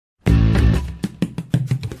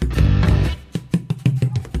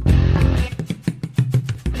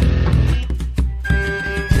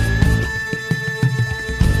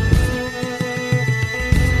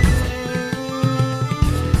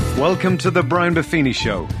Welcome to the Brian Buffini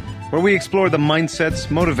Show, where we explore the mindsets,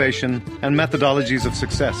 motivation, and methodologies of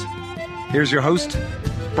success. Here's your host,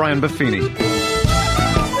 Brian Buffini.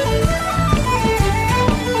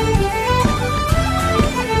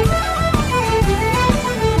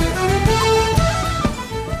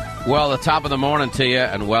 Well, the top of the morning to you,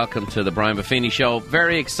 and welcome to the Brian Buffini Show.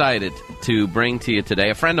 Very excited to bring to you today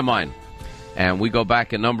a friend of mine, and we go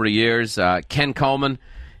back a number of years. Ken Coleman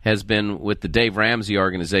has been with the Dave Ramsey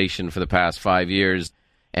organization for the past 5 years,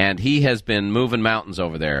 and he has been moving mountains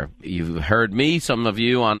over there. You've heard me, some of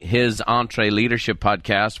you, on his Entree Leadership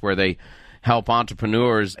podcast, where they help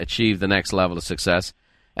entrepreneurs achieve the next level of success.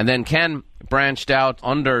 And then Ken branched out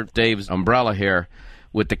under Dave's umbrella here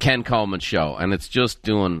with the Ken Coleman Show, and it's just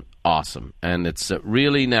doing awesome. And it's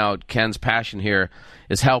really now Ken's passion here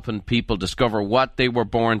is helping people discover what they were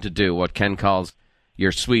born to do, what Ken calls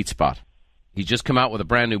your sweet spot. He just come out with a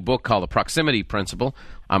brand new book called The Proximity Principle.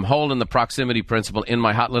 I'm holding the Proximity Principle in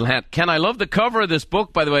my hot little hand. Ken, I love the cover of this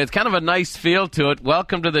book, by the way. It's kind of a nice feel to it.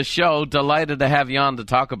 Welcome to the show. Delighted to have you on to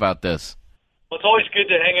talk about this. Well, it's always good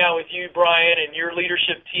to hang out with you, Brian, and your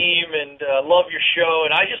leadership team, and love your show.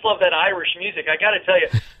 And I just love that Irish music. I got to tell you,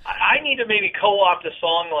 I need to maybe co-opt a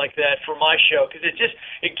song like that for my show, because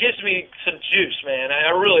it gives me some juice, man.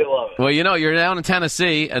 I really love it. Well, you know, you're down in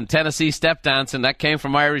Tennessee, and Tennessee step dancing, that came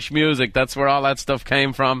from Irish music. That's where all that stuff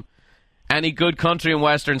came from. Any good country and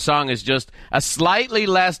western song is just a slightly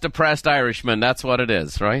less depressed Irishman. That's what it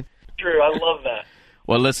is, right? True. I love that.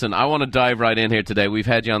 Well, listen, I want to dive right in here today. We've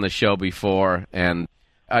had you on the show before, and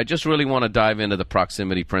I just really want to dive into the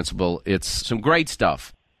proximity principle. It's some great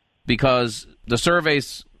stuff, because the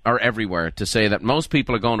surveys are everywhere to say that most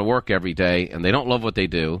people are going to work every day, and they don't love what they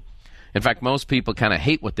do. In fact, most people kind of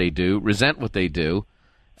hate what they do, resent what they do,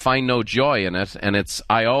 find no joy in it, and it's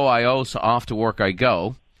I owe, so off to work I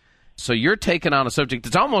go. So you're taking on a subject.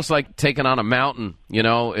 It's almost like taking on a mountain. You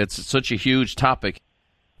know, it's such a huge topic.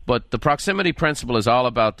 But the proximity principle is all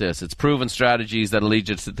about this. It's proven strategies that lead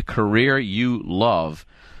you to the career you love.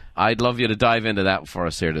 I'd love you to dive into that for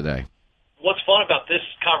us here today. What's fun about this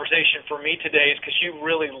conversation for me today is because you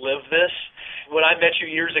really live this. When I met you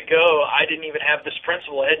years ago, I didn't even have this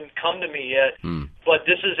principle. It hadn't come to me yet. But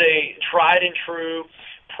this is a tried and true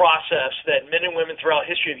process that men and women throughout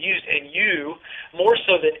history have used, and you, more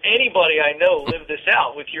so than anybody I know, live this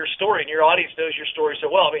out with your story, and your audience knows your story so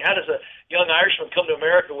well. I mean, how does a young Irishman come to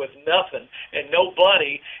America with nothing and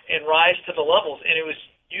nobody and rise to the levels? And it was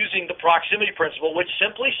using the proximity principle, which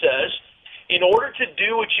simply says, in order to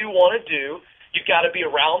do what you want to do, you've got to be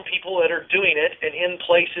around people that are doing it and in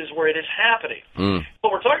places where it is happening.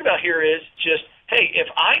 What we're talking about here is just, hey, if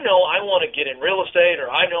I know I want to get in real estate,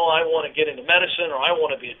 or I know I want to get into medicine, or I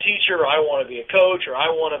want to be a teacher, or I want to be a coach, or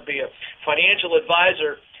I want to be a financial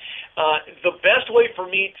advisor, the best way for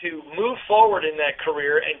me to move forward in that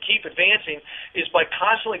career and keep advancing is by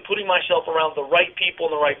constantly putting myself around the right people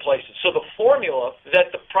in the right places. So the formula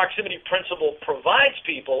that the proximity principle provides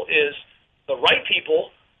people is the right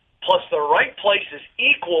people plus the right places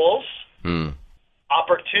equals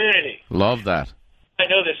opportunity. Love that. I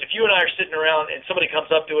know this. If you and I are sitting around and somebody comes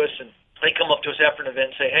up to us and they come up to us after an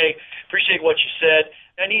event and say, hey, appreciate what you said.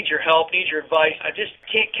 I need your help, need your advice. I just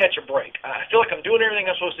can't catch a break. I feel like I'm doing everything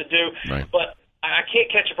I'm supposed to do, but I can't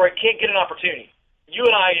catch a break, can't get an opportunity. You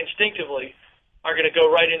and I instinctively are going to go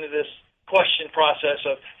right into this question process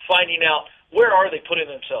of finding out where are they putting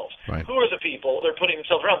themselves? Right. Who are the people they're putting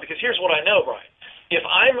themselves around? Because here's what I know, Brian. If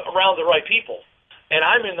I'm around the right people and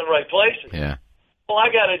I'm in the right places, all I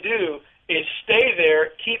got to do is stay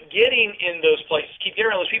there, keep getting in those places, keep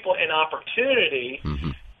getting around those people, and opportunity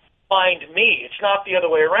find me. It's not the other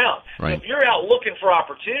way around. Right. So if you're out looking for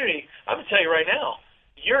opportunity, I'm going to tell you right now,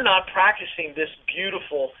 you're not practicing this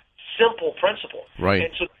beautiful, simple principle. Right.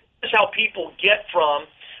 And so this is how people get from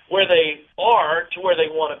where they are to where they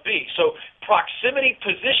want to be. So proximity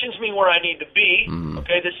positions me where I need to be.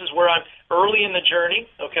 Okay, this is where I'm early in the journey,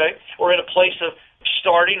 okay, or in a place of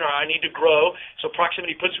starting, or I need to grow. So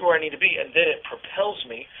proximity puts me where I need to be, and then it propels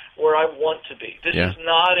me where I want to be. This is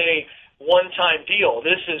not a one-time deal.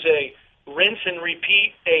 This is a rinse and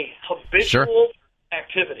repeat, a habitual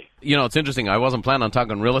activity. You know, it's interesting. I wasn't planning on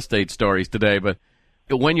talking real estate stories today, but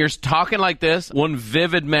when you're talking like this, one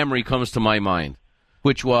vivid memory comes to my mind,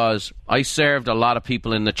 which was I served a lot of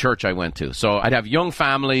people in the church I went to. So I'd have young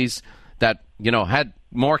families that, you know, had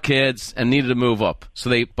more kids and needed to move up. So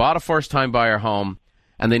they bought a first-time buyer home,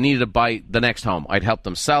 and they needed to buy the next home. I'd help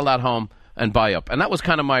them sell that home and buy up. And that was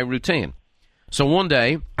kind of my routine. So one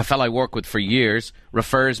day, a fellow I worked with for years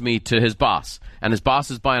refers me to his boss, and his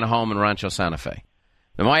boss is buying a home in Rancho Santa Fe.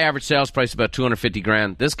 Now, my average sales price is about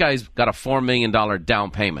 $250,000. This guy's got a $4 million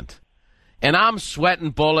down payment. And I'm sweating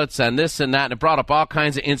bullets and this and that, and it brought up all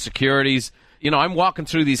kinds of insecurities. You know, I'm walking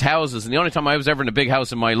through these houses, and the only time I was ever in a big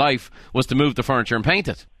house in my life was to move the furniture and paint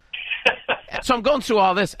it. So I'm going through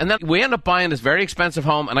all this, and then we end up buying this very expensive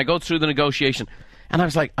home, and I go through the negotiation, and I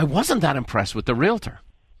was like, I wasn't that impressed with the realtor.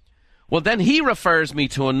 Well, then he refers me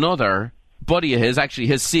to another buddy of his, actually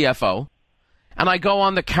his CFO, and I go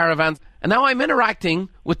on the caravan, and now I'm interacting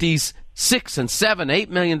with these $6 and $7, $8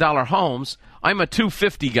 million homes. I'm a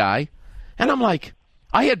 250 guy, and I'm like,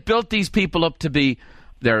 I had built these people up to be,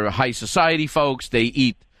 they're high society folks. They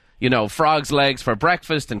eat, you know, frog's legs for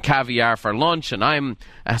breakfast and caviar for lunch, and I'm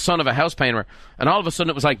a son of a house painter. And all of a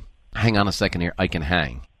sudden it was like, hang on a second here, I can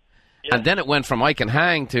hang. Yeah. And then it went from I can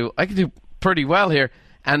hang to I can do pretty well here.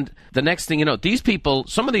 And the next thing you know, these people,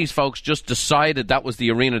 some of these folks just decided that was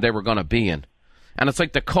the arena they were going to be in. And it's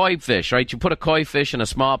like the koi fish, right? You put a koi fish in a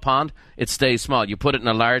small pond, it stays small. You put it in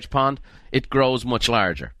a large pond, it grows much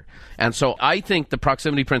larger. And so I think the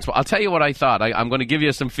proximity principle, I'll tell you what I thought. I'm going to give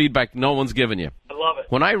you some feedback no one's given you. I love it.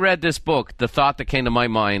 When I read this book, the thought that came to my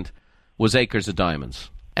mind was Acres of Diamonds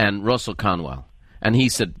and Russell Conwell. And he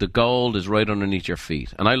said, the gold is right underneath your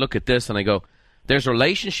feet. And I look at this and I go, there's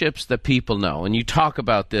relationships that people know. And you talk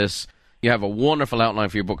about this. You have a wonderful outline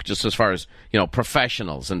for your book just as far as, you know,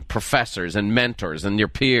 professionals and professors and mentors and your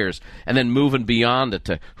peers, and then moving beyond it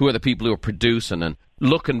to who are the people who are producing and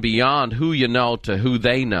looking beyond who you know to who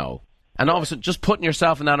they know. And all of a sudden, just putting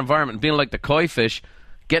yourself in that environment and being like the koi fish,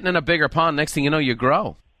 getting in a bigger pond, next thing you know, you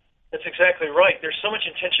grow. That's exactly right. There's so much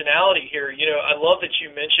intentionality here. You know, I love that you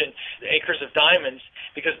mentioned the Acres of Diamonds,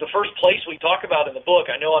 because the first place we talk about in the book,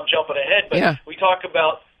 I know I'm jumping ahead, but we talk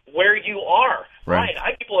about where you are. Right.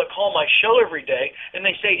 I have people that call my show every day, and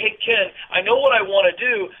they say, hey, Ken, I know what I want to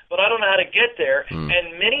do, but I don't know how to get there.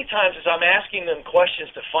 And many times as I'm asking them questions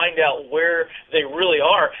to find out where they really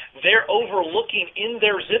are, they're overlooking in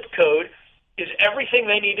their zip code is everything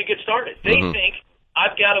they need to get started. They think,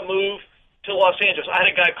 I've got to move to Los Angeles. I had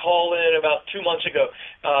a guy call in about 2 months ago,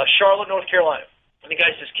 Charlotte, North Carolina. And the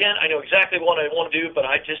guy says, Ken, I know exactly what I want to do, but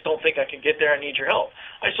I just don't think I can get there. I need your help.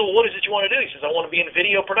 I said, well, what is it you want to do? He says, I want to be in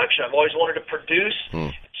video production. I've always wanted to produce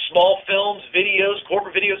small films, videos,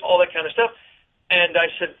 corporate videos, all that kind of stuff. And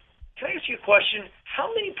I said, can I ask you a question? How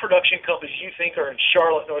many production companies do you think are in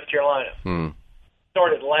Charlotte, North Carolina?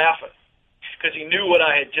 Started laughing because he knew what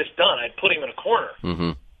I had just done. I'd put him in a corner.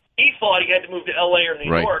 He thought he had to move to L.A. or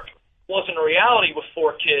New York. It wasn't a reality with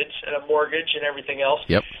 4 kids and a mortgage and everything else.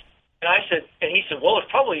 Yep. And I said, and he said, well, there's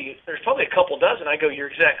probably a couple dozen. I go, you're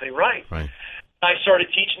exactly right. I started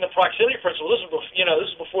teaching the proximity principle. This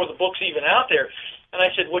is before the book's even out there. And I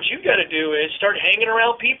said, what you got to do is start hanging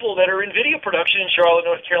around people that are in video production in Charlotte,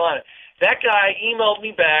 North Carolina. That guy emailed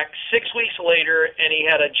me back 6 weeks later, and he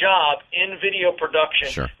had a job in video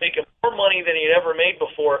production, making more money than he had ever made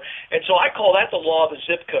before. And so I call that the law of the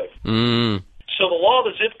zip code. So the law of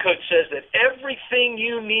the zip code says that everything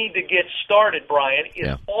you need to get started, Brian,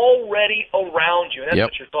 is already around you. And that's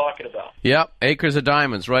what you're talking about. Yep, Acres of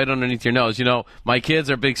Diamonds right underneath your nose. You know, my kids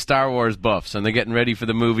are big Star Wars buffs, and they're getting ready for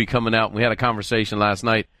the movie coming out. We had a conversation last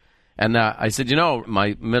night, and I said, you know,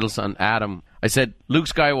 my middle son, Adam, I said, Luke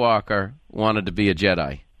Skywalker wanted to be a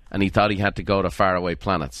Jedi, and he thought he had to go to faraway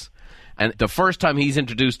planets. And the first time he's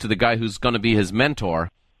introduced to the guy who's going to be his mentor,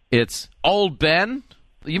 it's old Ben.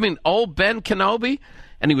 You mean old Ben Kenobi?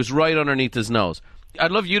 And he was right underneath his nose.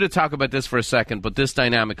 I'd love you to talk about this for a second, but this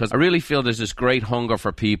dynamic, because I really feel there's this great hunger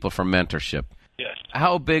for people for mentorship. Yes.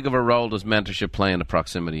 How big of a role does mentorship play in the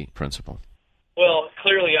proximity principle? Well,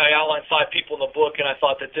 clearly I outlined 5 people in the book, and I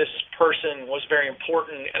thought that this person was very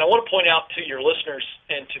important. And I want to point out to your listeners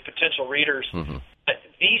and to potential readers,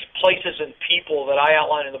 these places and people that I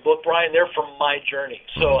outline in the book, Brian, they're from my journey.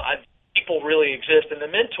 So people really exist. And the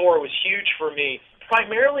mentor was huge for me,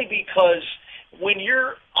 primarily because when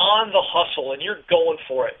you're on the hustle and you're going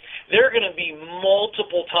for it, there are going to be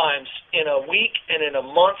multiple times in a week and in a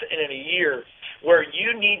month and in a year where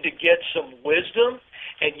you need to get some wisdom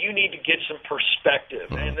and you need to get some perspective.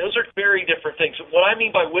 And those are very different things. What I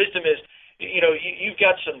mean by wisdom is, you know, you've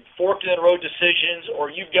got some fork-in-the-road decisions, or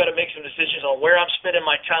you've got to make some decisions on where I'm spending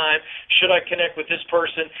my time. Should I connect with this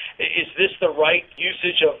person? Is this the right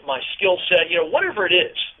usage of my skill set? You know, whatever it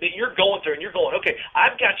is that you're going through, and you're going, okay,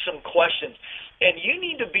 I've got some questions. And you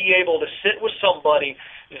need to be able to sit with somebody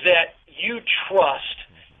that you trust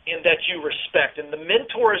and that you respect. And the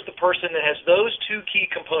mentor is the person that has those 2 key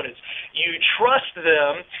components. You trust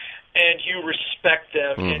them, and you respect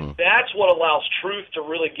them, and that's what allows truth to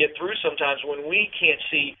really get through sometimes when we can't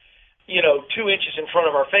see, 2 inches in front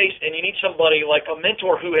of our face, and you need somebody like a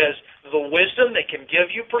mentor who has the wisdom. They can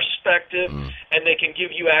give you perspective, and they can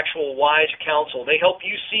give you actual wise counsel. They help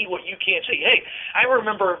you see what you can't see. Hey, I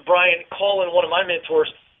remember Brian calling one of my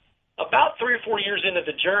mentors about 3 or 4 years into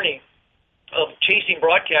the journey of chasing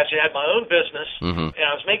broadcasting. I had my own business, and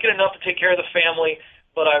I was making enough to take care of the family,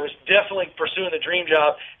 but I was definitely pursuing the dream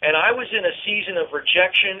job, and I was in a season of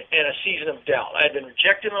rejection and a season of doubt. I had been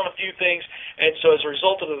rejected on a few things, and so as a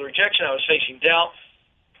result of the rejection, I was facing doubt.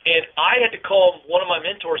 And I had to call one of my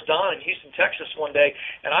mentors, Don, in Houston, Texas, one day,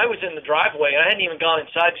 and I was in the driveway, and I hadn't even gone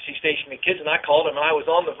inside to see Station with Kids, and I called him, and I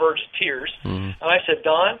was on the verge of tears. And I said,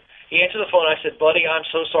 Don, he answered the phone. I said, buddy, I'm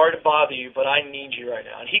so sorry to bother you, but I need you right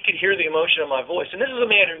now. And he could hear the emotion of my voice. And this is a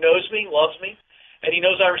man who knows me, loves me, and he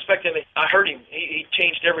knows I respect him. I heard him. He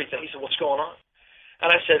changed everything. He said, what's going on? And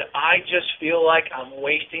I said, I just feel like I'm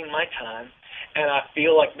wasting my time, and I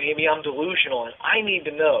feel like maybe I'm delusional, and I need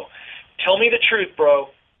to know. Tell me the truth, bro.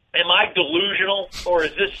 Am I delusional, or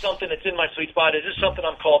is this something that's in my sweet spot? Is this something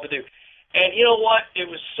I'm called to do? And you know what? It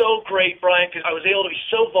was so great, Brian, because I was able to be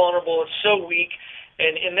so vulnerable and so weak.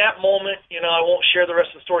 And in that moment, I won't share the rest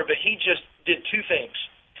of the story, but he just did 2 things.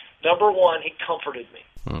 Number 1, he comforted me.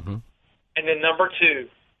 And then number 2,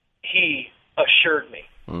 he assured me.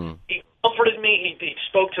 He comforted me. He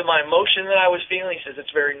spoke to my emotion that I was feeling. He says,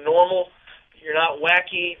 it's very normal. You're not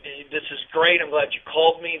wacky. This is great. I'm glad you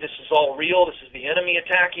called me. This is all real. This is the enemy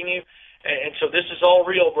attacking you. And so this is all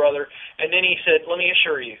real, brother. And then he said, let me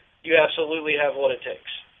assure you, you absolutely have what it takes.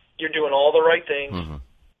 You're doing all the right things.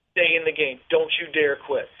 Stay in the game. Don't you dare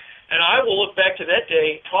quit. And I will look back to that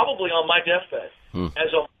day, probably on my deathbed,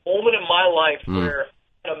 as a moment in my life where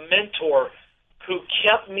a mentor who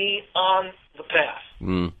kept me on the path.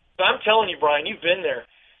 But I'm telling you, Brian, you've been there.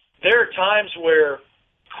 There are times where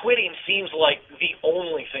quitting seems like the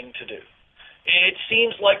only thing to do. It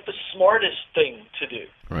seems like the smartest thing to do.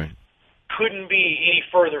 Right. Couldn't be any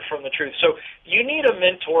further from the truth. So you need a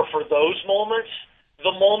mentor for those moments,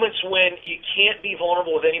 the moments when you can't be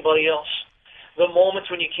vulnerable with anybody else, the moments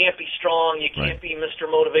when you can't be strong, you can't be Mr.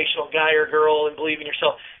 Motivational guy or girl and believe in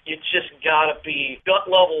yourself. You just got to be gut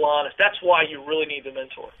level honest. That's why you really need the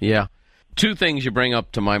mentor. Yeah. 2 things you bring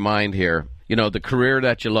up to my mind here. The career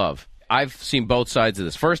that you love. I've seen both sides of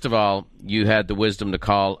this. First of all, you had the wisdom to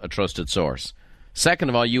call a trusted source. Second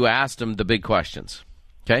of all, you asked him the big questions.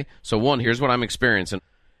 Okay? So 1, here's what I'm experiencing.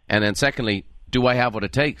 And then secondly, do I have what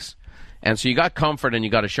it takes? And so you got comfort and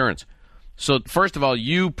you got assurance. So first of all,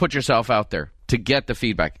 you put yourself out there to get the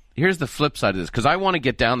feedback. Here's the flip side of this, because I want to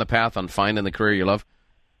get down the path on finding the career you love.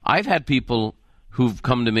 I've had people who've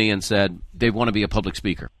come to me and said they want to be a public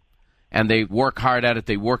speaker. And they work hard at it.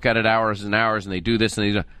 They work at it hours and hours, and they do this and they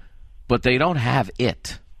do that. But they don't have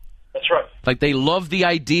it. That's right. Like, they love the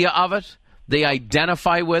idea of it. They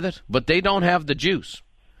identify with it, but they don't have the juice.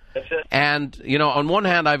 That's it. And, on one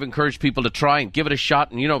hand, I've encouraged people to try and give it a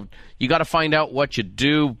shot. And, you got to find out what you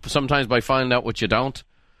do, sometimes by finding out what you don't.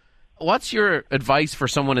 What's your advice for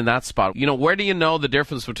someone in that spot? Where do you know the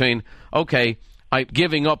difference between, okay, I'm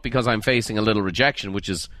giving up because I'm facing a little rejection, which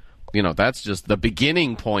is, that's just the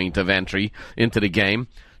beginning point of entry into the game,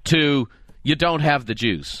 to you don't have the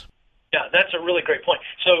juice? Yeah, that's a really great point.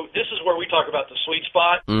 So this is where we talk about the sweet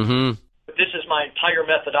spot. This is my entire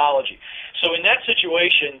methodology. So in that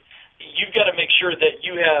situation, you've got to make sure that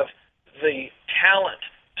you have the talent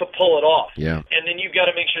to pull it off. Yeah. And then you've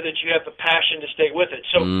got to make sure that you have the passion to stay with it.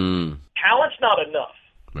 So talent's not enough.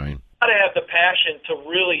 Right. You've got to have the passion to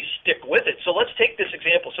really stick with it. So let's take this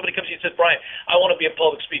example. Somebody comes to you and says, Brian, I want to be a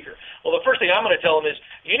public speaker. Well, the first thing I'm going to tell them is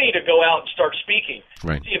you need to go out and start speaking.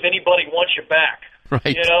 Right. See if anybody wants you back.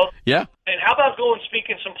 Right. Yeah. And how about going speak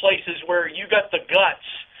in some places where you got the guts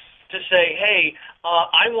to say, hey,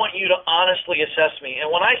 I want you to honestly assess me. And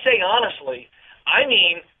when I say honestly, I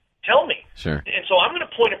mean tell me. Sure. And so I'm going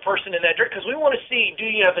to point a person in that direction because we want to see, do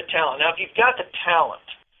you have the talent? Now, if you've got the talent,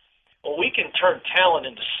 well, we can turn talent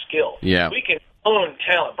into skill. Yeah. We can own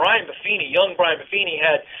talent. Young Brian Buffini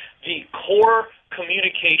had the core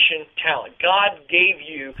communication talent. God gave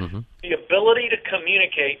you the ability to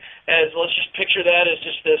communicate as, let's just picture that as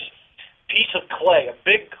just this piece of clay, a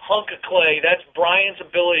big hunk of clay. That's Brian's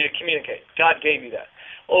ability to communicate. God gave you that.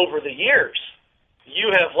 Over the years,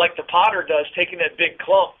 you have, like the potter does, taken that big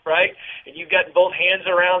clump, right? And you've gotten both hands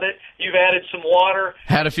around it. You've added some water.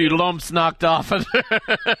 Had a few lumps knocked off it.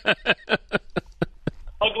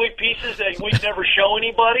 Ugly pieces that we'd never show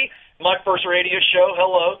anybody. My first radio show,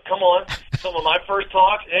 hello, come on. Some of my first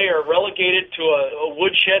talks, they are relegated to a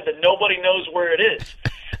woodshed that nobody knows where it is.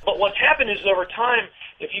 But what's happened is over time,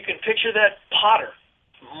 if you can picture that potter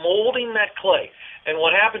molding that clay, And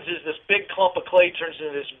what happens is this big clump of clay turns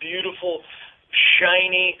into this beautiful,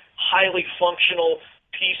 shiny, highly functional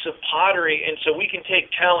piece of pottery, and so we can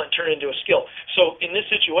take talent and turn it into a skill. So in this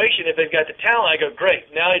situation, if they've got the talent, I go,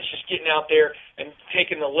 great. Now it's just getting out there and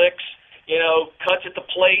taking the licks, cuts at the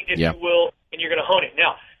plate, if you will, and you're going to hone it.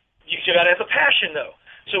 Now, you got to have the passion, though.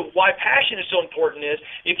 So why passion is so important is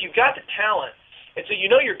if you've got the talent, and so you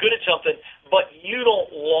know you're good at something, but you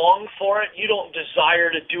don't long for it, you don't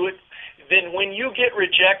desire to do it, then when you get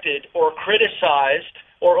rejected or criticized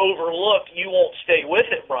or overlooked, you won't stay with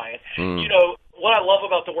it, Brian. What I love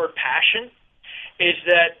about the word passion is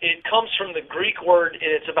that it comes from the Greek word, and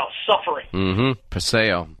it's about suffering.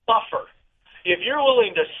 Paseo. Suffer. If you're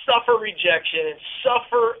willing to suffer rejection and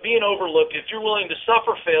suffer being overlooked, if you're willing to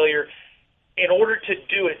suffer failure in order to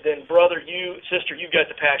do it, then brother, sister, you've got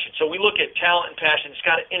the passion. So we look at talent and passion. It's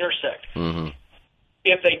got to intersect.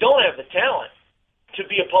 If they don't have the talent to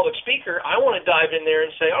be a public speaker, I want to dive in there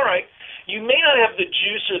and say, all right, you may not have the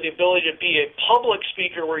juice or the ability to be a public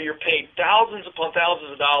speaker where you're paid thousands upon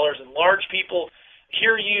thousands of dollars and large people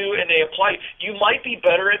hear you and they apply. You might be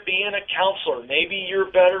better at being a counselor. Maybe you're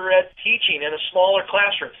better at teaching in a smaller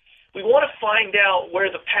classroom. We want to find out where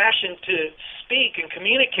the passion to speak and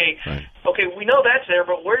communicate, okay, we know that's there,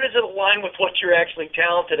 but where does it align with what you're actually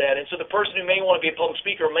talented at? And so the person who may want to be a public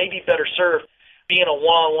speaker may be better served being a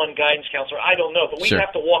one-on-one guidance counselor. I don't know, but we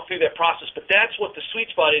have to walk through that process. But that's what the sweet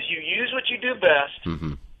spot is. You use what you do best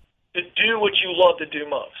to do what you love to do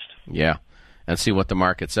most. Yeah, and see what the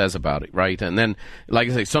market says about it, right? And then, like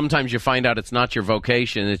I say, sometimes you find out it's not your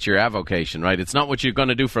vocation, it's your avocation, right? It's not what you're going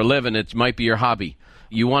to do for a living. It might be your hobby.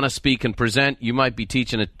 You want to speak and present, you might be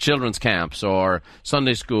teaching at children's camps or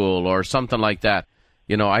Sunday school or something like that.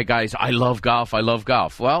 I love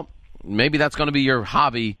golf. Well, maybe that's going to be your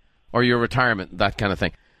hobby or your retirement, that kind of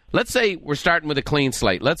thing. Let's say we're starting with a clean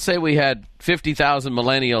slate. Let's say we had 50,000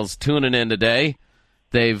 millennials tuning in today.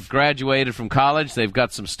 They've graduated from college. They've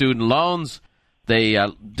got some student loans. They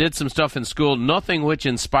did some stuff in school, nothing which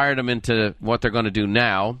inspired them into what they're going to do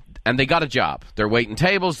now. And they got a job. They're waiting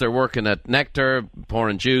tables. They're working at Nectar,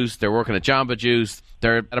 pouring juice. They're working at Jamba Juice.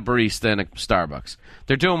 They're at a barista in a Starbucks.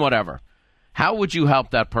 They're doing whatever. How would you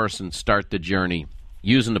help that person start the journey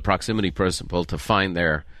using the proximity principle to find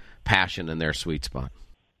their passion and their sweet spot?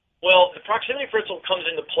 Well, the proximity principle comes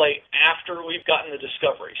into play after we've gotten the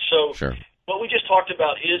discovery. So what we just talked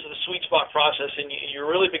about is the sweet spot process, and you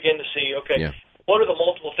really begin to see, what are the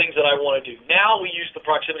multiple things that I want to do? Now we use the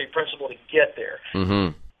proximity principle to get there.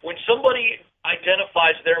 When somebody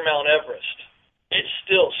identifies their Mount Everest, it's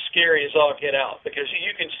still scary as all get out because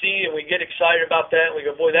you can see and we get excited about that and we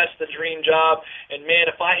go, boy, that's the dream job, and man,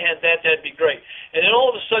 if I had that, that'd be great. And then all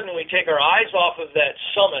of a sudden we take our eyes off of that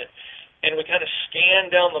summit and we kind of scan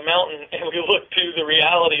down the mountain and we look to the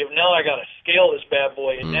reality of now I got to scale this bad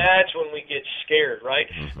boy, and that's when we get scared, right?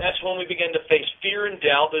 That's when we begin to face fear and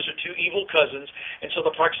doubt. Those are two evil cousins, and so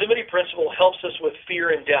the proximity principle helps us with fear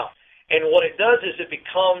and doubt. And what it does is it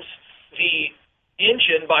becomes the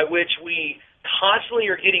engine by which we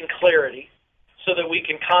constantly are getting clarity so that we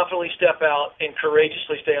can confidently step out and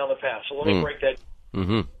courageously stay on the path. So let me break that.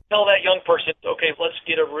 Tell that young person, okay, let's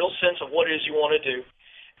get a real sense of what it is you want to do.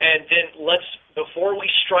 And then before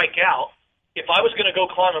we strike out, if I was going to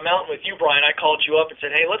go climb a mountain with you, Brian, I called you up and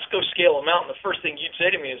said, hey, let's go scale a mountain. The first thing you'd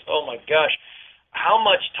say to me is, oh, my gosh, how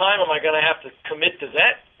much time am I going to have to commit to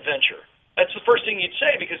that venture? That's the first thing you'd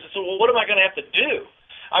say because it's, well, what am I going to have to do?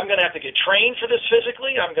 I'm going to have to get trained for this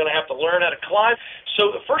physically. I'm going to have to learn how to climb.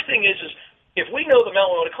 So the first thing is if we know the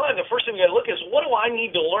mountain we want to climb, the first thing we got to look at is what do I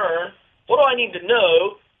need to learn? What do I need to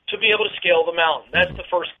know to be able to scale the mountain? That's the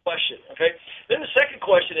first question, okay? Then the second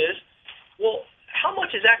question is, well, how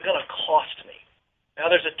much is that going to cost me? Now,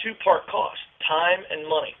 there's a two-part cost, time and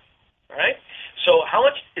money, all right? So how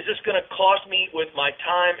much is this going to cost me with my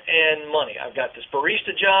time and money? I've got this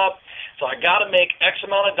barista job, so I got to make X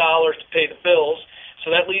amount of dollars to pay the bills, so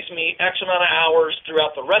that leaves me X amount of hours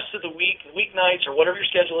throughout the rest of the week, weeknights, or whatever your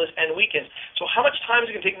schedule is, and weekends. So how much time is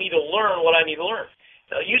it going to take me to learn what I need to learn?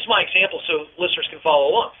 Use my example so listeners can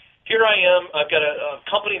follow along. Here I am. I've got a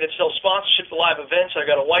company that sells sponsorship to live events. I've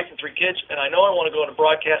got a wife and 3 kids, and I know I want to go into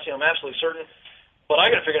broadcasting. I'm absolutely certain. But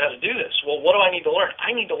I got to figure out how to do this. Well, what do I need to learn?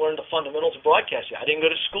 I need to learn the fundamentals of broadcasting. I didn't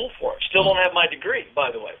go to school for it. Still don't have my degree,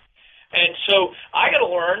 by the way. And so I got to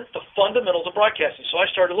learn the fundamentals of broadcasting. So I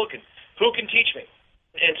started looking. Who can teach me?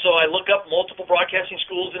 And so I look up multiple broadcasting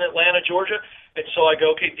schools in Atlanta, Georgia, and so I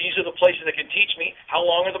go, okay, these are the places that can teach me. How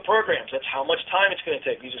long are the programs? That's how much time it's going to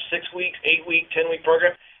take. These are 6-week, 8-week, 10-week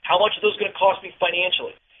programs. How much are those going to cost me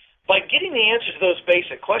financially? By getting the answers to those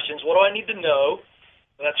basic questions, what do I need to know?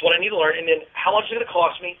 That's what I need to learn. And then how much is it going to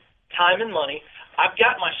cost me? time and money. I've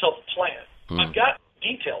got myself a plan. I've got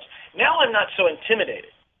details. Now I'm not so intimidated.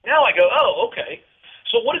 Now I go, oh, okay.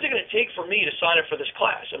 So what is it going to take for me to sign up for this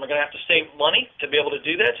class? Am I going to have to save money to be able to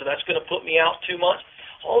do that? So that's going to put me out 2 months.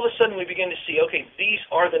 All of a sudden we begin to see, okay, these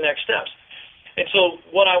are the next steps. And so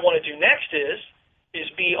what I want to do next is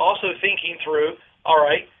be also thinking through, all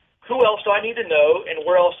right, who else do I need to know and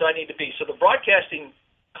where else do I need to be? So the broadcasting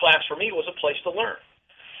class for me was a place to learn.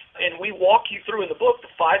 And we walk you through in the book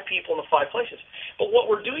the 5 people in the 5 places. But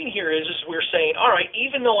what we're doing here is we're saying, all right,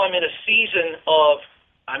 even though I'm in a season of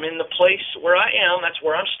I'm in the place where I am, that's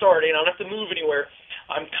where I'm starting, I don't have to move anywhere,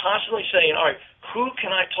 I'm constantly saying, all right, who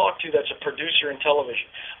can I talk to that's a producer in television?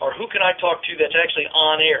 Or who can I talk to that's actually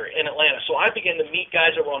on air in Atlanta? So I began to meet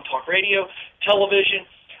guys that were on talk radio, television.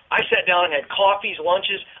 I sat down and had coffees,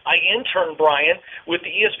 lunches. I interned, Brian, with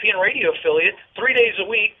the ESPN radio affiliate 3 days a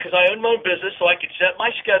week because I owned my own business so I could set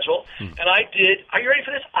my schedule. And I did, are you ready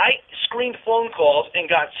for this? I screened phone calls and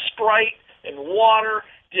got Sprite and water,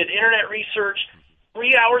 did internet research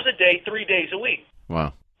 3 hours a day, 3 days a week.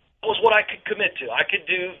 Wow. That was what I could commit to. I could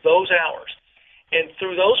do those hours. And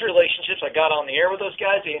through those relationships, I got on the air with those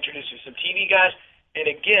guys. They introduced me to some TV guys. And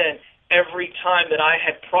again, every time that I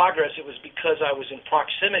had progress, it was because I was in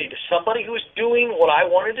proximity to somebody who was doing what I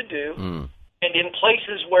wanted to do and in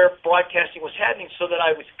places where broadcasting was happening so that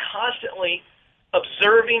I was constantly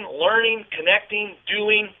observing, learning, connecting,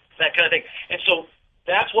 doing, that kind of thing. And so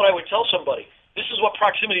that's what I would tell somebody. This is what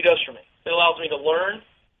proximity does for me. It allows me to learn,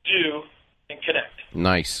 do, and connect.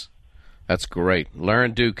 Nice. That's great.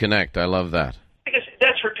 Learn, do, connect. I love that. Because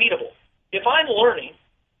that's repeatable. If I'm learning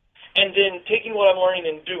and then taking what I'm learning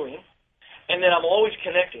and doing, and then I'm always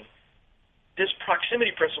connecting, this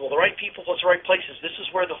proximity principle, the right people plus the right places, this is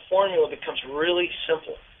where the formula becomes really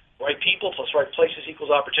simple. Right people plus right places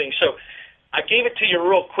equals opportunity. So I gave it to you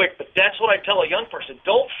real quick, but that's what I tell a young person.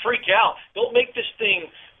 Don't freak out. Don't make this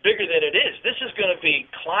thing bigger than it is. This is going to be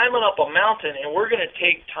climbing up a mountain, and we're going to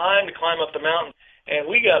take time to climb up the mountain. And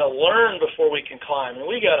we got to learn before we can climb, and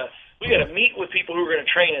we got to meet with people who are going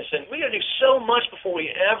to train us, and we got to do so much before we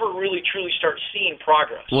ever really truly start seeing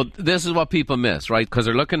progress. Well, this is what people miss, right? Because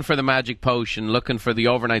they're looking for the magic potion, looking for the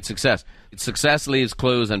overnight success. Success leaves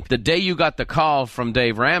clues, and the day you got the call from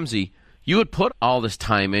Dave Ramsey, you had put all this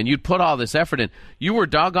time in, you'd put all this effort in. You were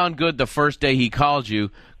doggone good the first day he called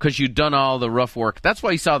you because you'd done all the rough work. That's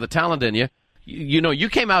why he saw the talent in you. You know, you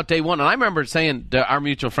came out day one, and I remember saying to our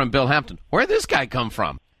mutual friend Bill Hampton, where'd this guy come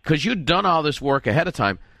from? Because you'd done all this work ahead of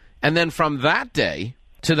time. And then from that day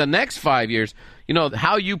to the next 5 years, you know,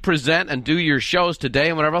 how you present and do your shows today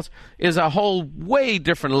and whatever else is a whole way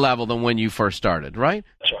different level than when you first started, right?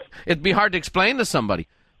 That's right. It'd be hard to explain to somebody.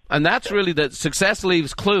 And that's really that success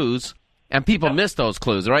leaves clues, and people miss those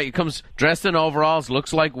clues, right? It comes dressed in overalls,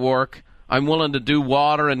 looks like work. I'm willing to do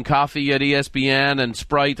water and coffee at ESPN and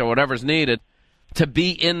Sprite or whatever's needed to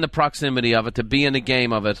be in the proximity of it, to be in the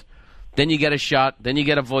game of it. Then you get a shot, then you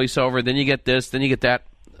get a voiceover, then you get this, then you get that.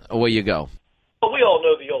 Away you go. Well, we all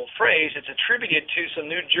know the old phrase. It's attributed to some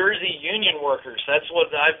New Jersey union workers. That's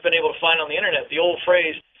what I've been able to find on the internet. The old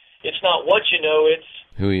phrase, it's not what you know, it's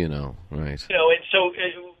who you know, right? You know, and so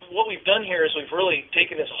what we've done here is we've really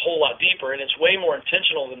taken this a whole lot deeper, and it's way more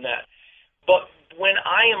intentional than that. But when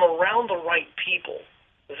I am around the right people,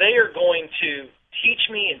 they are going to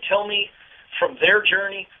teach me and tell me from their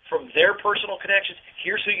journey, from their personal connections,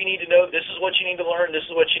 here's who you need to know, this is what you need to learn, this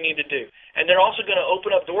is what you need to do. And they're also going to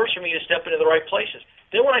open up doors for me to step into the right places.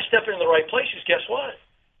 Then when I step into the right places, guess what?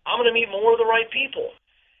 I'm going to meet more of the right people.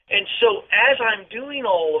 And so as I'm doing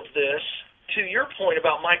all of this, to your point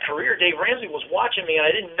about my career, Dave Ramsey was watching me, and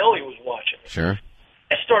I didn't know he was watching me. Sure.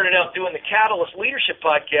 I started out doing the Catalyst Leadership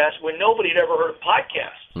Podcast when nobody had ever heard of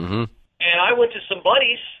podcasts. Mm-hmm. And I went to some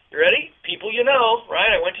buddies, you ready? People you know,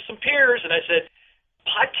 right? I went to some peers, and I said,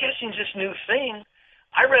 podcasting's this new thing.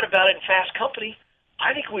 I read about it in Fast Company.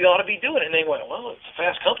 I think we ought to be doing it. And they went, well, it's a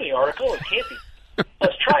Fast Company article. It can't be.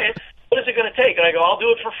 Let's try it. What is it going to take? And I go, I'll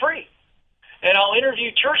do it for free. And I'll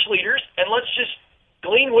interview church leaders, and let's just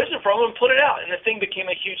glean wisdom from them and put it out. And the thing became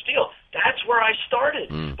a huge deal. That's where I started.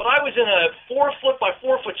 But I was in a 4-foot by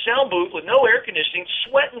 4-foot sound booth with no air conditioning,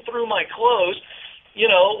 sweating through my clothes, you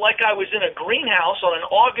know, like I was in a greenhouse on an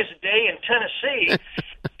August day in Tennessee.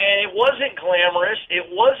 And it wasn't glamorous. It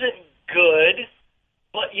wasn't good.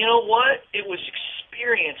 But you know what? It was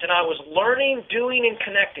experience, and I was learning, doing, and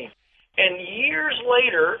connecting. And years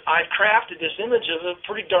later, I crafted this image of a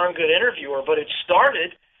pretty darn good interviewer, but it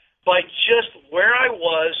started by just where I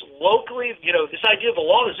was locally, you know, this idea of the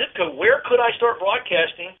law of the zip code. Where could I start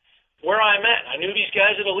broadcasting where I'm at? I knew these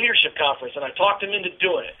guys at a leadership conference, and I talked them into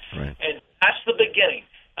doing it. Right. And that's the beginning.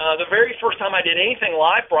 The very first time I did anything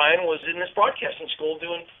live, Brian, was in this broadcasting school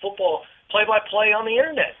doing football play-by-play on the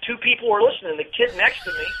Internet. 2 people were listening. The kid next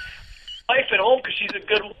to me, wife at home because she's a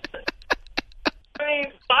good woman. I mean,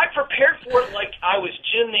 I prepared for it like I was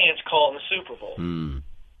Jim Nantz calling the Super Bowl.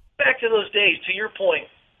 Back to those days, to your point,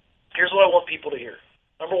 here's what I want people to hear.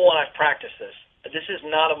 Number one, I've practiced this. This is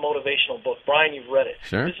not a motivational book. Brian, you've read it.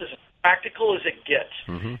 Sure. This is as practical as it gets.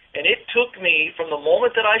 And it took me, from the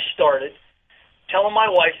moment that I started, telling my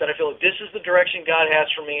wife that I feel like this is the direction God has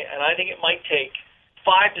for me, and I think it might take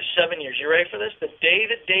 5 to 7 years. You ready for this? The day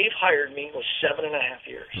that Dave hired me was 7.5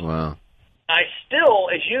 years. Wow. I still,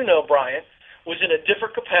 as you know, Brian, was in a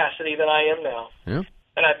different capacity than I am now. Yeah.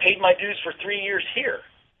 And I paid my dues for 3 years here.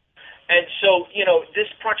 And so,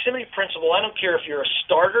 this proximity principle, I don't care if you're a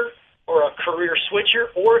starter or a career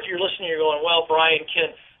switcher, or if you're listening, you're going, well, Brian,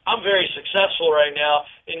 Ken, I'm very successful right now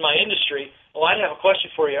in my industry. Well, I'd have a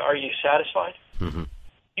question for you. Are you satisfied?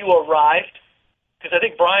 You arrived? Because I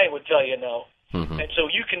think Brian would tell you no. And so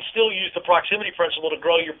you can still use the proximity principle to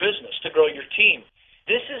grow your business, to grow your team.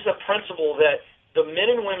 This is a principle that the men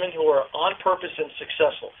and women who are on purpose and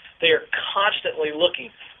successful, they are constantly looking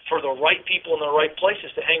for the right people in the right places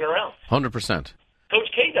to hang around. 100%. Coach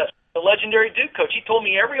K does. The legendary Duke coach. He told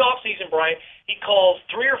me every offseason, Brian, he calls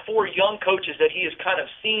 3 or 4 young coaches that he has kind of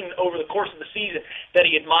seen over the course of the season that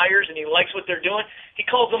he admires and he likes what they're doing. He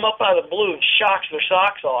calls them up out of the blue and shocks their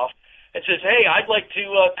socks off and says, hey, I'd like to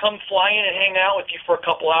come fly in and hang out with you for a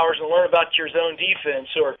couple hours and learn about your zone defense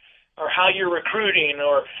or how you're recruiting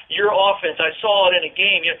or your offense. I saw it in a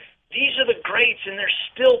game. These are the greats, and they're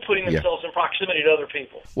still putting themselves in proximity to other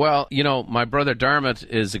people. Well, my brother Dermot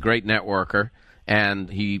is a great networker. And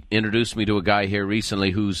he introduced me to a guy here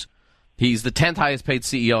recently he's the 10th highest paid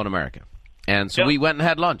CEO in America. And so we went and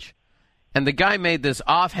had lunch. And the guy made this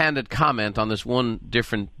offhanded comment on this one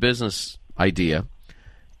different business idea.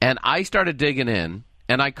 And I started digging in,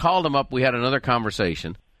 and I called him up. We had another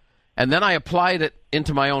conversation. And then I applied it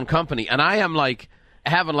into my own company. And I am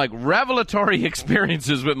having revelatory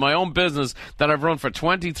experiences with my own business that I've run for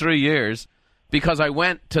 23 years because I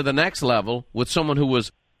went to the next level with someone who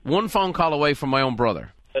was one phone call away from my own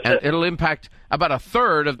brother. And it'll impact about a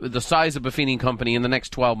third of the size of Buffini Company in the next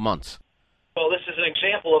 12 months. Well, this is an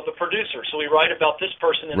example of the producer. So we write about this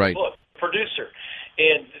person in the book, producer.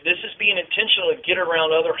 And this is being intentional to get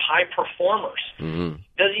around other high performers.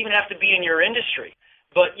 Doesn't even have to be in your industry.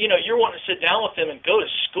 But, you're wanting to sit down with them and go to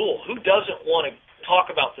school. Who doesn't want to talk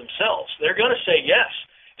about themselves? They're going to say yes.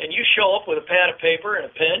 And you show up with a pad of paper and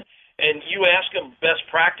a pen, and you ask them best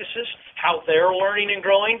practices, how they're learning and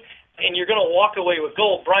growing, and you're going to walk away with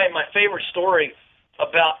gold. Brian, my favorite story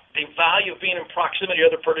about the value of being in proximity to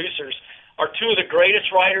other producers are 2 of the greatest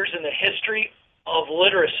writers in the history of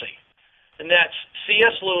literacy, and that's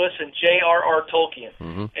C.S. Lewis and J.R.R. Tolkien.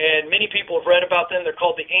 And many people have read about them. They're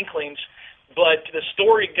called the Inklings, but the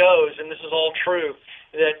story goes, and this is all true,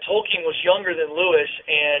 that Tolkien was younger than Lewis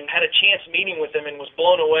and had a chance meeting with him and was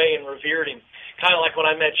blown away and revered him. Kind of like when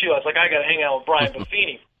I met you. I was like, I got to hang out with Brian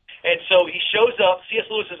Buffini. And so he shows up. C.S.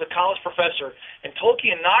 Lewis is a college professor, and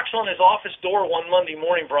Tolkien knocks on his office door one Monday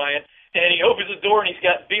morning, Brian, and he opens the door, and he's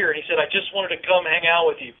got beer, and he said, I just wanted to come hang out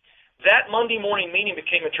with you. That Monday morning meeting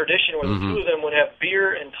became a tradition where the 2 of them would have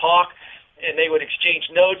beer and talk, and they would exchange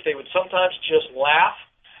notes. They would sometimes just laugh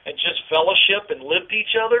and just fellowship and lift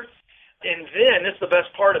each other. And then, this is the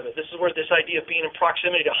best part of it, this is where this idea of being in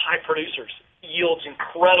proximity to high producers yields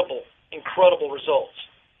incredible results.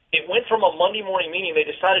 It went from a Monday morning meeting, they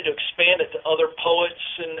decided to expand it to other poets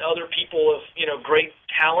and other people of, great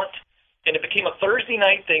talent. And it became a Thursday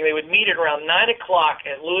night thing. They would meet at around 9 o'clock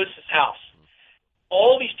at Lewis's house.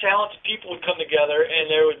 All these talented people would come together,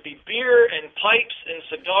 and there would be beer and pipes and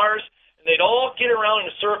cigars, and they'd all get around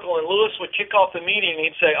in a circle, and Lewis would kick off the meeting, and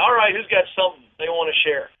he'd say, all right, who's got something they want to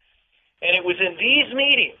share? And it was in these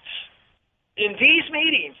meetings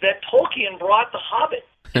that Tolkien brought The Hobbit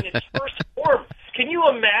in its first form. Can you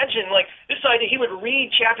imagine, this idea, he would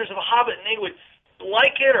read chapters of The Hobbit, and they would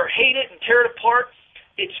like it or hate it and tear it apart.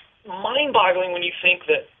 It's mind-boggling when you think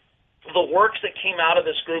that the works that came out of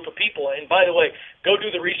this group of people, and by the way, go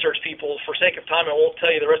do the research, people. For sake of time, I won't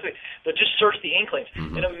tell you the rest of it, but just search the Inklings.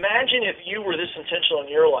 And imagine if you were this intentional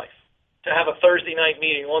in your life to have a Thursday night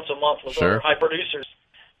meeting once a month with other high producers,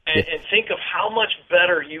 and think of how much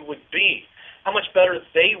better you would be, how much better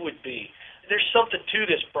they would be. There's something to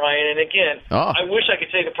this, Brian, and again, I wish I could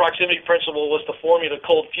say the proximity principle was the formula to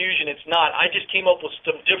cold fusion. It's not. I just came up with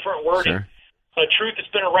some different wording. A truth that's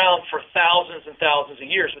been around for thousands and thousands of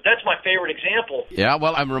years. But that's my favorite example. Yeah,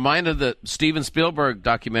 well, I'm reminded of the Steven Spielberg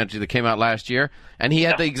documentary that came out last year, and he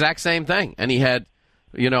had the exact same thing. And he had,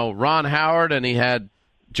 Ron Howard, and he had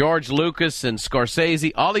George Lucas and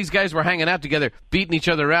Scorsese, all these guys were hanging out together, beating each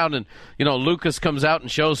other around, and, Lucas comes out and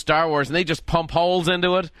shows Star Wars, and they just pump holes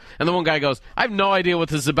into it, and the one guy goes, I have no idea what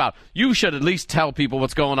this is about. You should at least tell people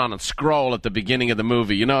what's going on and scroll at the beginning of the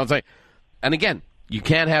movie. It's like, and again, you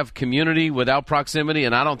can't have community without proximity,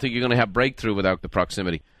 and I don't think you're going to have breakthrough without the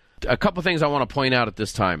proximity. A couple things I want to point out at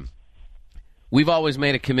this time. We've always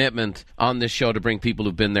made a commitment on this show to bring people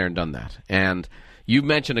who've been there and done that, and you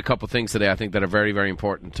mentioned a couple things today, I think, that are very, very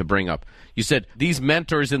important to bring up. You said these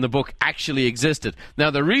mentors in the book actually existed.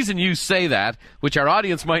 Now, the reason you say that, which our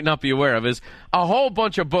audience might not be aware of, is a whole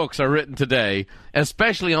bunch of books are written today,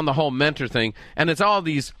 especially on the whole mentor thing, and it's all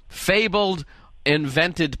these fabled,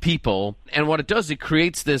 invented people, and what it does, it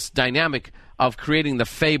creates this dynamic of creating the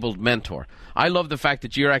fabled mentor. I love the fact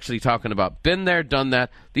that you're actually talking about been there, done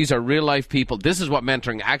that. These are real-life people. This is what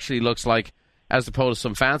mentoring actually looks like, as opposed to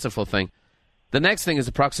some fanciful thing. The next thing is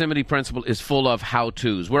the proximity principle is full of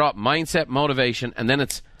how-tos. We're up mindset, motivation, and then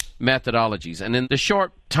it's methodologies. And in the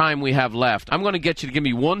short time we have left, I'm going to get you to give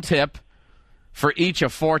me one tip for each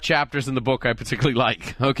of 4 chapters in the book I particularly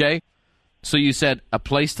like, okay? So you said a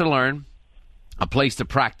place to learn, a place to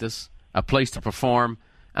practice, a place to perform,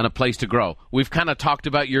 and a place to grow. We've kind of talked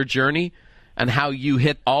about your journey and how you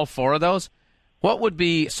hit all 4 of those. What would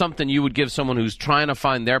be something you would give someone who's trying to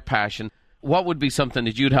find their passion? What would be something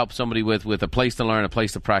that you'd help somebody with a place to learn, a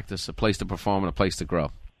place to practice, a place to perform, and a place to grow?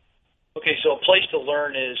 Okay, so a place to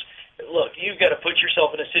learn is, look, you've got to put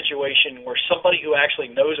yourself in a situation where somebody who actually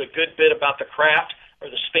knows a good bit about the craft or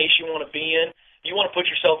the space you want to be in, you want to put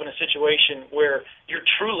yourself in a situation where you're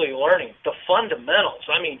truly learning the fundamentals.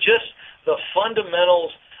 I mean, just the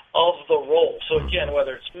fundamentals of the role. So again,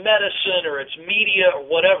 whether it's medicine or it's media or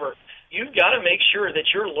whatever, you've got to make sure that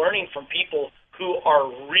you're learning from people who are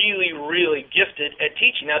really, really gifted at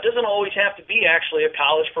teaching. Now, it doesn't always have to be actually a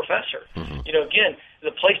college professor. Again,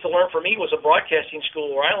 the place to learn for me was a broadcasting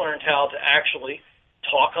school where I learned how to actually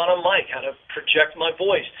talk on a mic, how to project my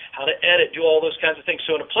voice, how to edit, do all those kinds of things.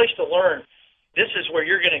 So in a place to learn, this is where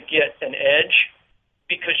you're going to get an edge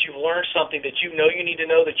because you've learned something that you know you need to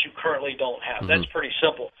know that you currently don't have. That's pretty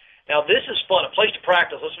simple. Now, this is fun. A place to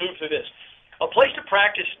practice. Let's move through this. A place to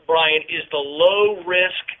practice, Brian, is the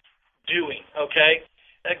low-risk doing, okay?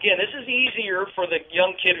 Again, this is easier for the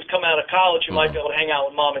young kid who's come out of college who might be able to hang out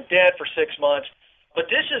with mom and dad for 6 months.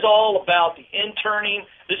 But this is all about the interning.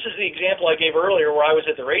 This is the example I gave earlier where I was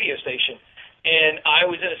at the radio station, and I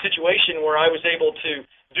was in a situation where I was able to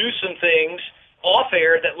do some things off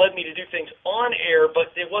air that led me to do things on air, but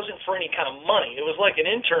it wasn't for any kind of money. It was like an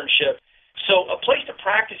internship. So a place to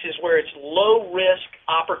practice is where it's low-risk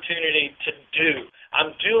opportunity to do.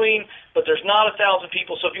 I'm doing, but there's not 1,000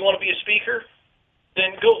 people. So if you want to be a speaker,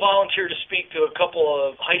 then go volunteer to speak to a couple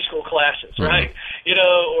of high school classes, right?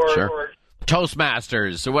 Or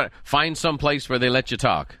Toastmasters. So what? Find some place where they let you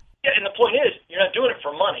talk. Yeah, and the point is, you're not doing it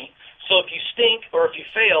for money. So if you stink or if you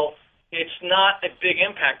fail, it's not a big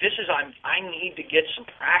impact. This is, I need to get some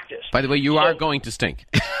practice. By the way, you are going to stink.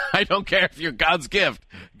 I don't care if you're God's gift.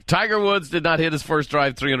 Tiger Woods did not hit his first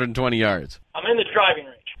drive 320 yards. I'm in the driving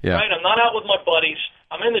range, right? I'm not out with my buddies.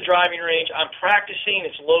 I'm in the driving range. I'm practicing.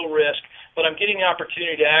 It's low risk, but I'm getting the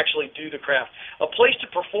opportunity to actually do the craft. A place to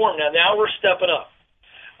perform. Now we're stepping up.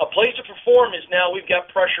 A place to perform is now we've got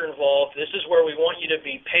pressure involved. This is where we want you to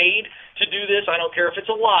be paid to do this. I don't care if it's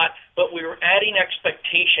a lot, but we're adding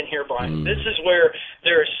expectation here, Brian. This is where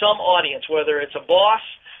there is some audience, whether it's a boss,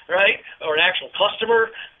 right, or an actual customer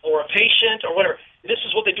or a patient or whatever. This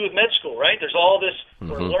is what they do with med school, right? There's all this,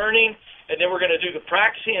 we're learning, and then we're going to do the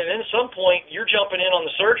practicing, and then at some point you're jumping in on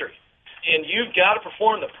the surgery, and you've got to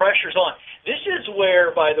perform. The pressure's on. This is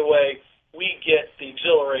where, by the way, we get the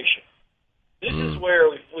exhilaration. This is where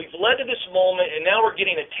we've led to this moment, and now we're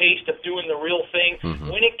getting a taste of doing the real thing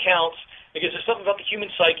when it counts, because there's something about the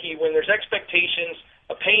human psyche. When there's expectations,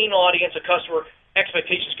 a paying audience, a customer,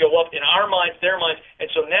 expectations go up in our minds, their minds, and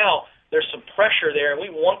so now there's some pressure there, and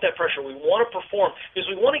we want that pressure. We want to perform because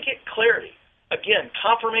we want to get clarity. Again,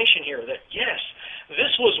 confirmation here that, yes,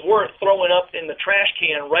 this was worth throwing up in the trash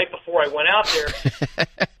can right before I went out there.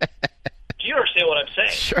 Do you understand what I'm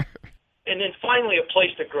saying? Sure. And then finally, a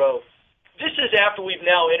place to grow. This is after we've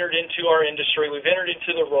now entered into our industry. We've entered into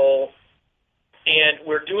the role, and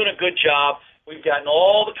we're doing a good job. We've gotten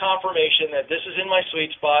all the confirmation that this is in my sweet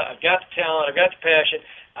spot. I've got the talent. I've got the passion.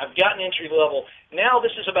 I've gotten entry level. Now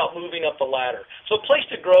this is about moving up the ladder. So a place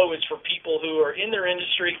to grow is for people who are in their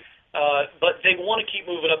industry, but they want to keep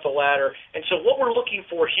moving up the ladder. And so what we're looking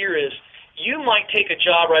for here is you might take a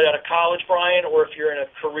job right out of college, Brian, or if you're in a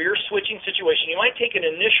career-switching situation, you might take an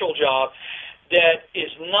initial job that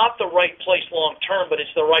is not the right place long term, but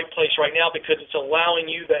it's the right place right now because it's allowing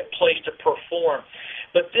you that place to perform.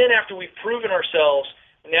 But then after we've proven ourselves,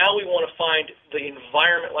 now we want to find the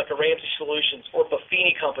environment like a Ramsey Solutions or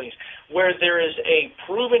Buffini companies where there is a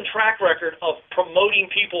proven track record of promoting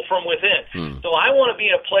people from within. So I want to be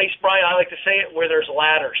in a place, Brian, I like to say it, where there's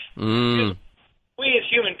ladders. Because we as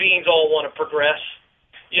human beings all want to progress.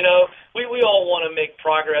 You know, we all want to make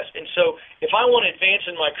progress. And so if I want to advance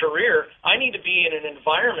in my career, I need to be in an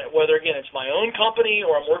environment, whether, again, it's my own company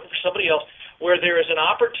or I'm working for somebody else, where there is an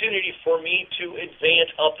opportunity for me to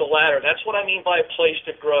advance up the ladder. That's what I mean by a place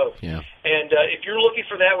to grow. Yeah. And if you're looking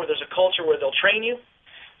for that, where there's a culture where they'll train you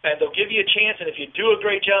and they'll give you a chance, and if you do a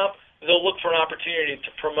great job, they'll look for an opportunity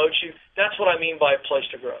to promote you. That's what I mean by a place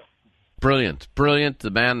to grow. Brilliant.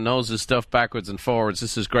 The man knows his stuff backwards and forwards.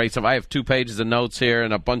 This is great stuff. I have 2 pages of notes here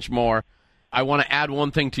and a bunch more. I want to add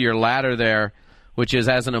one thing to your ladder there, which is,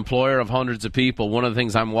 as an employer of hundreds of people, one of the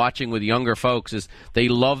things I'm watching with younger folks is they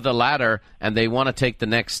love the ladder and they want to take the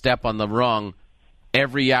next step on the rung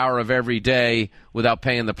every hour of every day without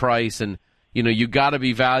paying the price. And, you know, you got to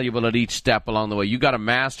be valuable at each step along the way. You got to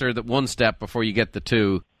master the one step before you get the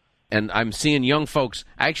two. And I'm seeing young folks,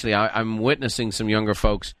 actually, I'm witnessing some younger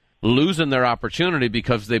folks losing their opportunity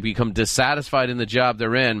because they become dissatisfied in the job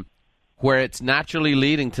they're in, where it's naturally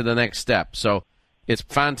leading to the next step. So it's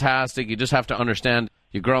fantastic. You just have to understand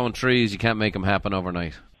you're growing trees. You can't make them happen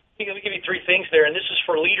overnight. Let me give you 3 things there, and this is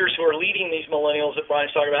for leaders who are leading these millennials that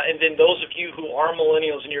Brian's talking about, and then those of you who are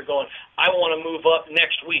millennials and you're going, I want to move up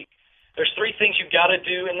next week. There's 3 things you've got to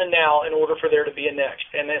do in the now in order for there to be a next.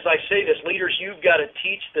 And as I say this, leaders, you've got to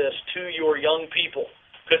teach this to your young people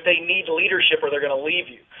because they need leadership or they're going to leave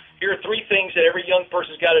you. Here are 3 things that every young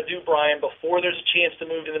person's got to do, Brian, before there's a chance to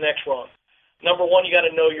move to the next rung. Number 1, you got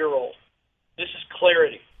to know your role. This is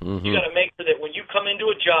clarity. You got to make sure that when you come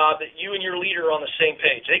into a job that you and your leader are on the same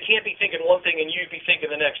page. They can't be thinking one thing and you be thinking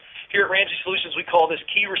the next. Here at Ramsey Solutions, we call this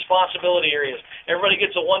key responsibility areas. Everybody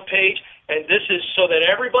gets a 1 page, and this is so that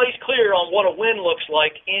everybody's clear on what a win looks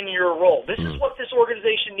like in your role. This is what this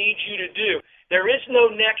organization needs you to do. There is no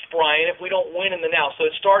next, Brian, if we don't win in the now. So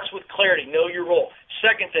it starts with clarity. Know your role.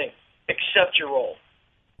 Second thing, accept your role.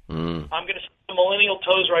 I'm going to step on millennial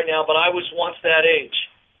toes right now, but I was once that age.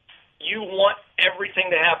 You want everything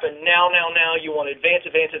to happen now. You want to advance.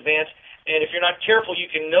 And if you're not careful, you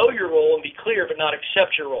can know your role and be clear, but not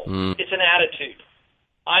accept your role. It's an attitude.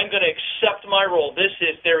 I'm going to accept my role.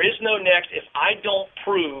 There is no next if I don't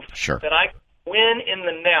prove that I win in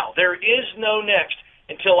the now. There is no next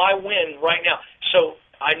until I win right now. So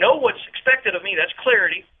I know what's expected of me. That's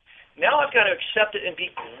clarity. Now I've got to accept it and be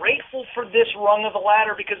grateful for this rung of the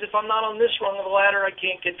ladder, because if I'm not on this rung of the ladder, I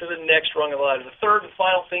can't get to the next rung of the ladder. The third and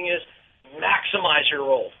final thing is maximize your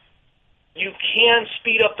role. You can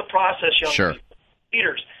speed up the process, young people.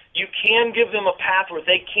 Leaders, you can give them a path where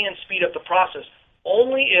they can speed up the process,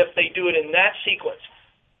 only if they do it in that sequence.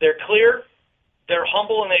 They're clear, they're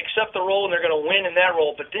humble, and they accept the role, and they're going to win in that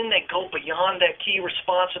role, but then they go beyond that key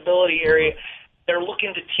responsibility area. They're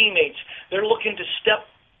looking to teammates. They're looking to step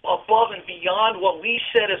above and beyond what we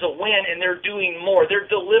said as a win, and they're doing more. They're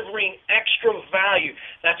delivering extra value.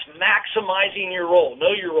 That's maximizing your role. Know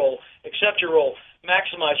your role, accept your role,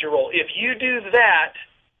 maximize your role. If you do that,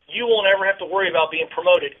 you won't ever have to worry about being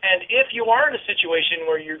promoted. And if you are in a situation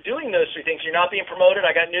where you're doing those 3 things, you're not being promoted,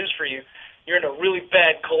 I got news for you. You're in a really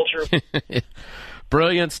bad culture.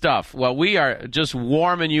 Brilliant stuff. Well, we are just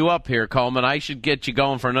warming you up here, Coleman. I should get you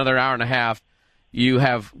going for another hour and a half. You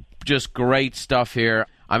have just great stuff here.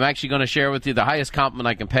 I'm actually going to share with you the highest compliment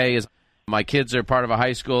I can pay is my kids are part of a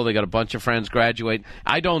high school. They got a bunch of friends graduate.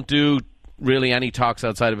 I don't do really any talks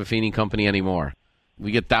outside of a Buffini company anymore.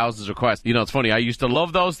 We get thousands of requests. You know, it's funny. I used to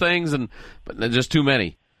love those things, but there's just too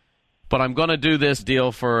many. But I'm going to do this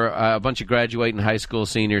deal for a bunch of graduating high school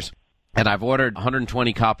seniors, and I've ordered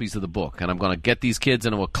 120 copies of the book, and I'm going to get these kids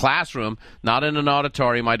into a classroom, not in an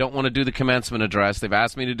auditorium. I don't want to do the commencement address. They've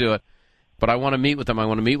asked me to do it, but I want to meet with them. I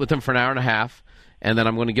want to meet with them for an hour and a half. And then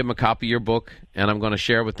I'm going to give them a copy of your book, and I'm going to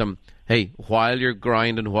share with them, hey, while you're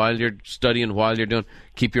grinding, while you're studying, while you're doing,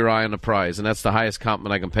 keep your eye on the prize. And that's the highest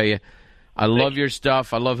compliment I can pay you. I love your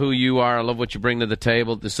stuff. I love who you are. I love what you bring to the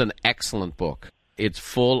table. This is an excellent book. It's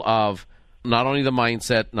full of not only the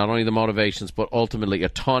mindset, not only the motivations, but ultimately a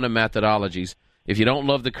ton of methodologies. If you don't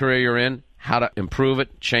love the career you're in, how to improve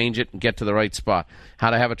it, change it, and get to the right spot.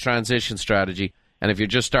 How to have a transition strategy. And if you're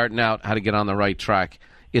just starting out, how to get on the right track.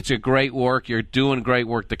 It's a great work. You're doing great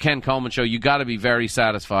work. The Ken Coleman Show, you got to be very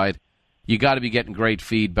satisfied. You got to be getting great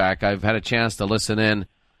feedback. I've had a chance to listen in.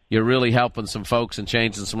 You're really helping some folks and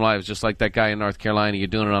changing some lives, just like that guy in North Carolina. You're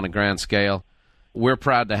doing it on a grand scale. We're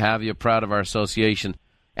proud to have you, proud of our association,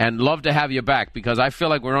 and love to have you back, because I feel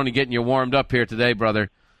like we're only getting you warmed up here today, brother.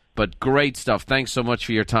 But great stuff. Thanks so much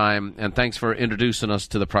for your time, and thanks for introducing us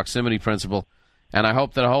to the proximity principle. And I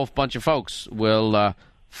hope that a whole bunch of folks will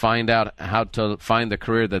find out how to find the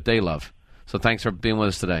career that they love. So thanks for being with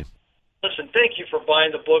us today. Listen, thank you for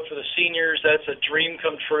buying the book for the seniors. That's a dream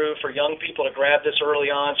come true for young people to grab this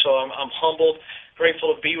early on. So I'm humbled,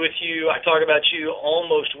 grateful to be with you. I talk about you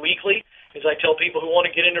almost weekly, as I tell people who want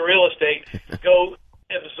to get into real estate, go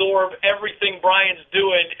absorb everything Brian's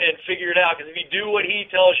doing and figure it out. Because if you do what he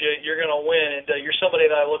tells you, you're going to win. And you're somebody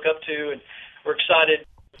that I look up to, and we're excited.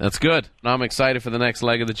 That's good. I'm excited for the next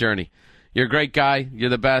leg of the journey. You're a great guy. You're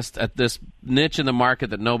the best at this niche in the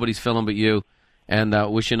market that nobody's filling but you. And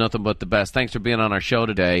wish you nothing but the best. Thanks for being on our show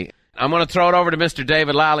today. I'm going to throw it over to Mr.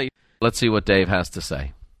 David Lally. Let's see what Dave has to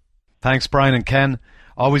say. Thanks, Brian and Ken.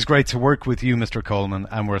 Always great to work with you, Mr. Coleman,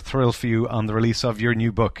 and we're thrilled for you on the release of your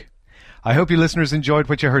new book. I hope you listeners enjoyed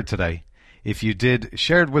what you heard today. If you did,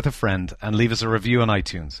 share it with a friend and leave us a review on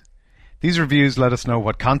iTunes. These reviews let us know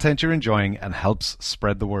what content you're enjoying and helps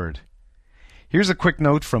spread the word. Here's a quick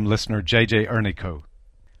note from listener JJ Ernico.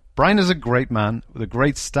 Brian is a great man with a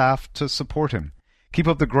great staff to support him. Keep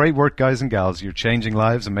up the great work, guys and gals. You're changing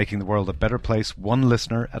lives and making the world a better place, one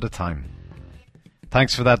listener at a time.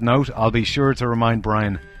 Thanks for that note. I'll be sure to remind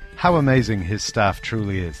Brian how amazing his staff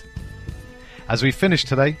truly is. As we finish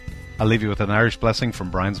today, I'll leave you with an Irish blessing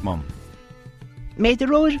from Brian's mum. May the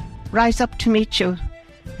road rise up to meet you,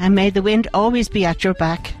 and may the wind always be at your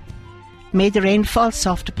back. May the rain fall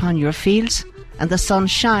soft upon your fields, and the sun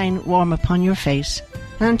shine warm upon your face.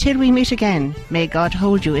 And until we meet again, may God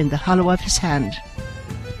hold you in the hollow of his hand.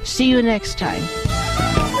 See you next time.